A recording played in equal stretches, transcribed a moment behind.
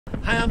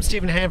Hi, I'm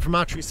Stephen Hand from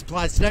Archery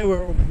Supplies. Today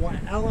we're at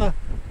Whyalla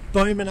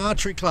Bowman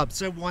Archery Club.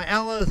 So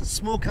Whyalla,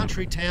 small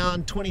country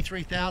town,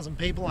 23,000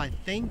 people I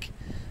think.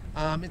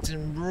 It's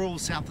in rural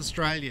South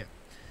Australia.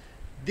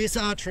 This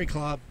archery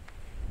club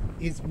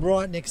is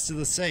right next to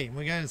the sea.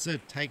 We're going to sort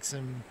of take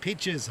some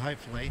pictures,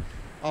 hopefully,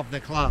 of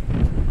the club.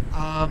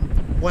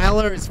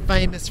 Whyalla is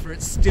famous for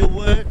its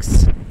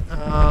steelworks.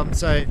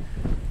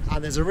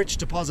 There's a rich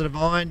deposit of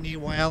iron near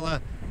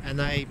Whyalla, and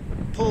they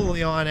pull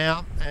the iron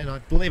out, and I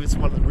believe it's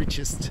one of the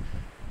richest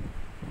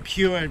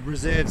pure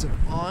reserves of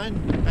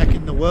iron back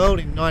in the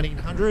world in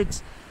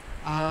 1900s.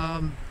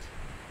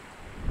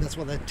 That's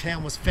what the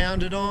town was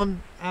founded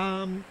on.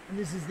 And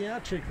this is the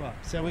archery club.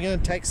 So we're going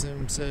to take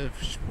some sort of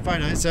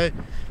photos. So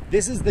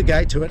this is the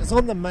gate to it. It's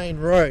on the main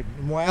road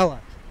in Whyalla.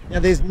 Now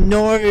there's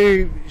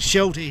no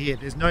shelter here.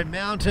 There's no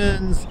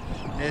mountains.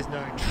 There's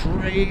no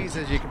trees,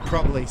 as you can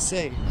probably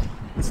see.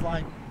 It's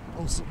like,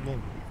 well,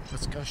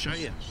 let's go show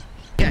you.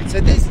 Okay, so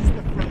this is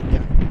the front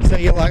gate. So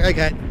you're like,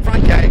 okay,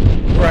 front gate,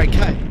 we're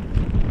okay.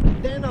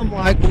 Then I'm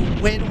like, well,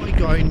 where do I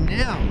go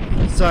now?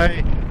 So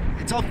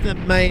it's off the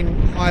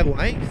main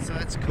highway, so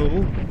that's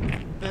cool.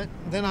 But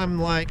then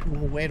I'm like,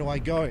 well, where do I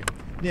go?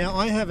 Now,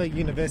 I have a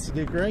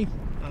university degree,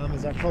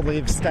 as I probably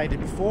have stated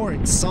before,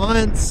 in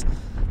science.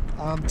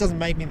 It doesn't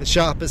make me the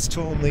sharpest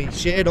tool in the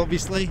shed,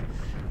 obviously.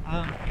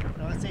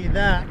 And I see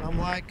that, and I'm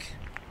like,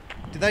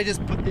 do they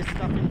just put this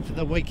stuff in for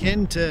the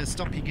weekend to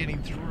stop you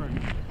getting through?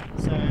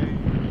 So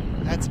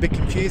that's a bit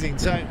confusing.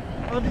 So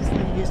obviously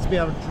you used to be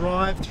able to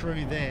drive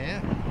through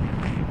there,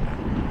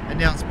 and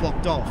now it's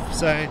blocked off.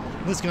 So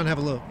let's go and have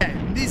a look. Okay,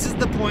 this is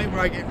the point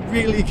where I get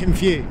really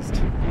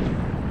confused.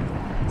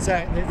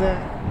 So there's a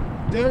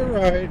dirt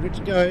road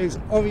which goes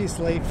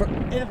obviously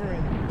forever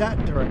in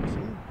that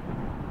direction,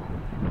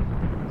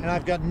 and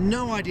I've got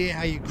no idea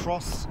how you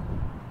cross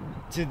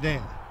to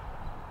there,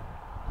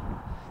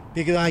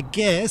 because I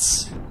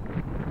guess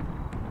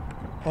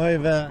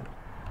over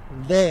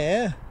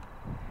there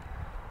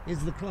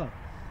is the club.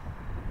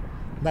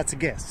 That's a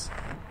guess,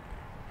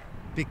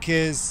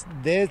 because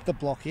there's the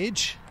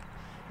blockage.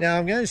 Now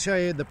I'm going to show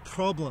you the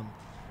problem.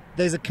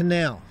 There's a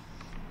canal.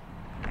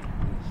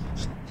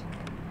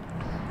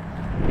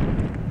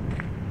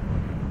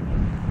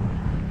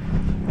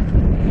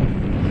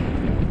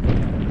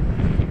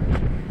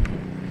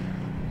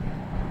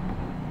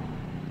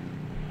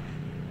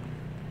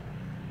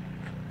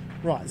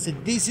 Right, so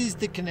this is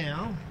the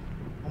canal.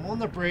 I'm on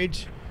the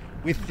bridge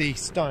with the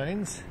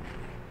stones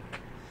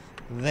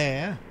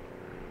there,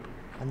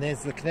 and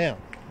there's the canal.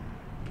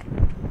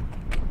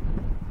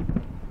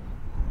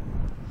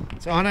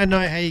 So I don't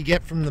know how you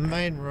get from the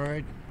main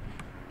road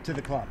to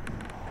the club.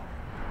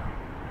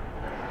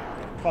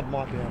 The club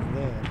might be over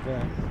there,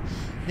 but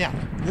now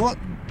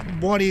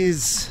what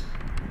is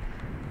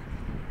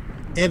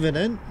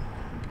evident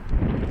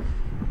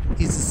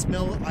is the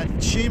smell. I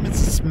assume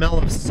it's the smell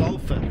of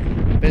sulphur,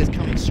 but it's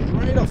coming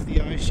straight off the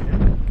ocean,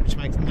 which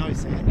makes no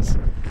sense.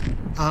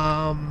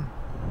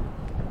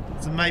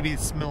 So maybe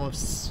the smell of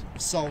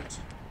salt.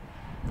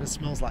 It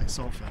smells like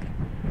sulphur.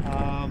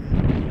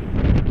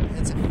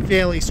 It's a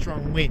fairly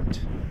strong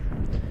wind.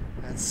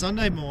 It's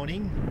Sunday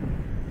morning.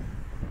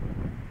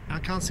 I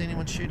can't see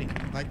anyone shooting.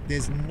 Like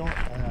there's no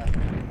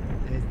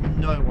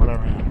one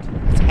around.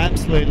 It's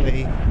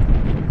absolutely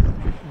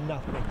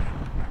nothing.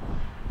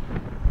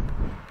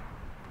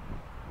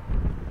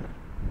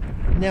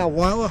 Now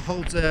Whyalla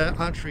holds an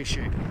archery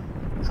shoot.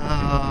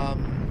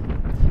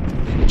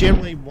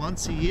 Generally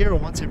once a year or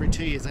once every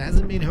 2 years. It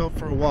hasn't been held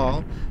for a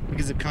while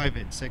because of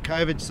COVID. So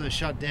COVID sort of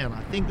shut down.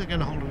 I think they're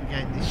going to hold it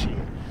again this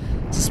year.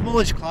 It's a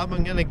smallish club.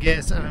 I'm going to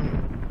guess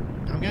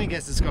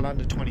it's got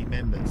under 20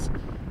 members.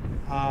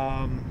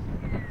 But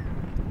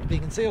you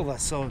can see all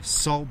that sort of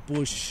salt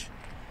bush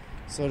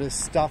sort of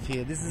stuff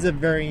here. This is a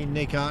very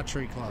unique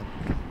archery club.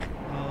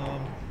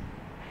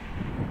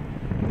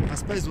 I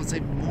suppose what's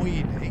even more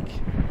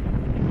unique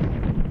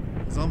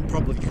is I'm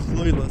probably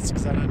clueless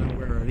because I don't know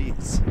where it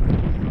is.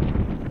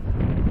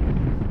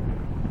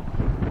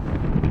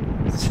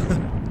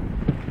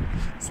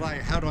 It's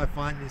like, how do I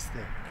find this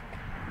thing?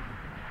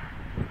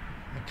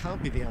 I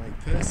can't be the only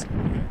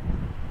person.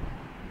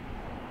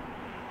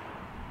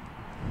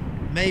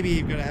 Maybe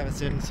you've got to have a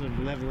certain sort of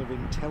level of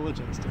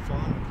intelligence to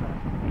find the club,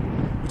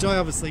 which I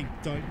obviously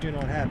do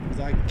not have,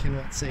 because I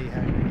cannot see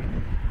how to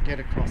get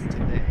across to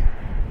there.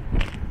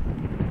 I've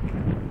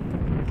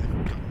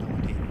got no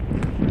idea.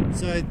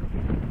 So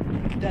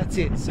that's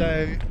it.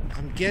 So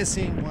I'm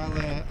guessing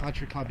Whyalla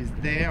Archery Club is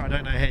there. I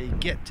don't know how you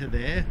get to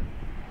there.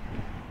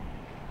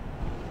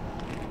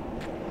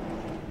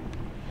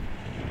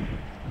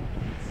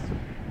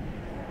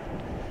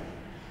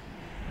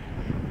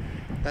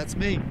 That's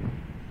me.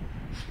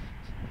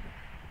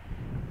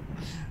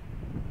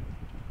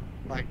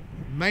 Like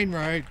main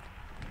road,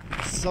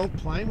 salt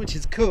plain, which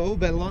is cool,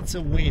 but lots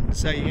of wind.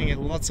 So you're gonna get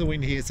lots of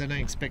wind here, so don't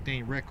expect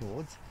any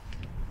records.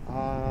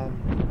 And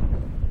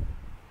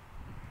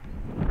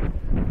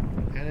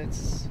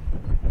it's,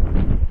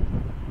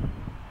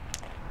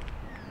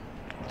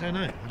 I don't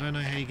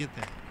know how you get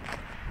there.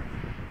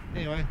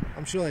 Anyway,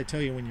 I'm sure they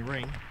tell you when you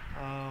ring.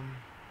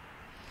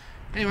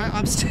 Anyway,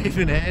 I'm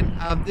Stephen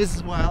Hand. This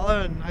is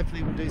Whyalla, and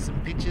hopefully we'll do some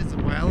pictures of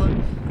Whyalla.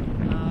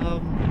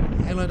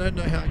 And I don't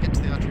know how I get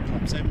to the archery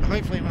club, so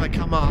hopefully when I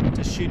come up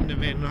to shoot an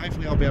event, and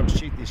hopefully I'll be able to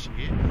shoot this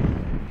year,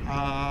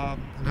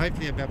 and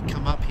hopefully I'll be able to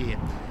come up here.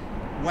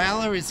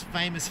 Whyalla is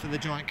famous for the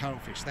giant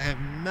cuttlefish. They have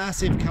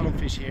massive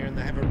cuttlefish here, and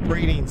they have a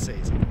breeding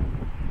season.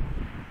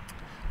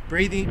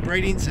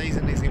 Breeding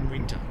season is in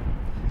winter.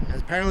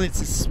 And apparently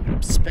it's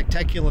a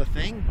spectacular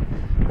thing.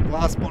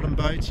 Glass bottom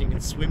boats, you can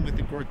swim with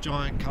the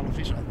giant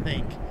cuttlefish, I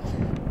think.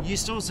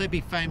 Used to also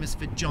be famous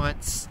for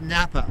giant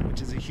snapper,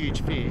 which is a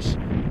huge fish.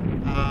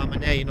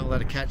 And now you're not allowed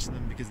to catch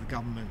them because the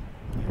government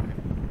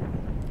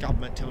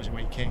tells you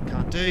what you can and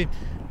can't do.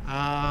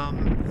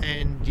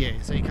 And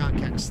yeah, so you can't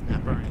catch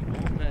snapper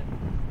anymore.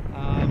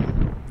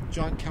 But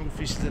giant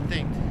cuttlefish is a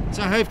thing.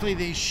 So hopefully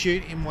these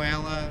shoot in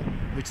Whyalla,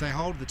 which they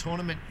hold. The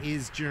tournament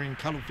is during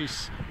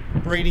cuttlefish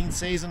breeding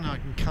season. I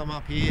can come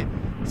up here,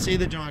 see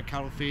the giant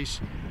cuttlefish,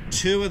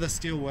 tour the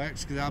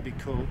steelworks, because that'll be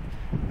cool,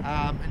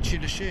 and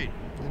shoot a shoot.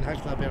 And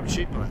hopefully I'll be able to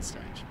shoot by that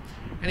stage.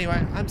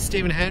 Anyway, I'm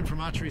Stephen Hand from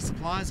Archery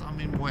Supplies. I'm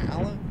in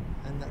Whyalla,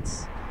 and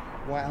that's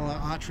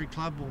Whyalla Archery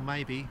Club, or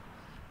maybe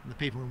the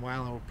people in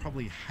Whyalla will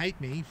probably hate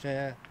me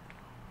for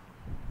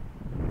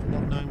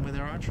not knowing where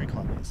their archery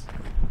club is.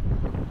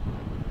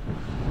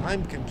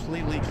 I'm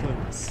completely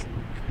clueless.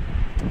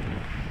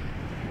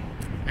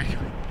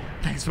 Anyway,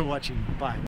 thanks for watching. Bye.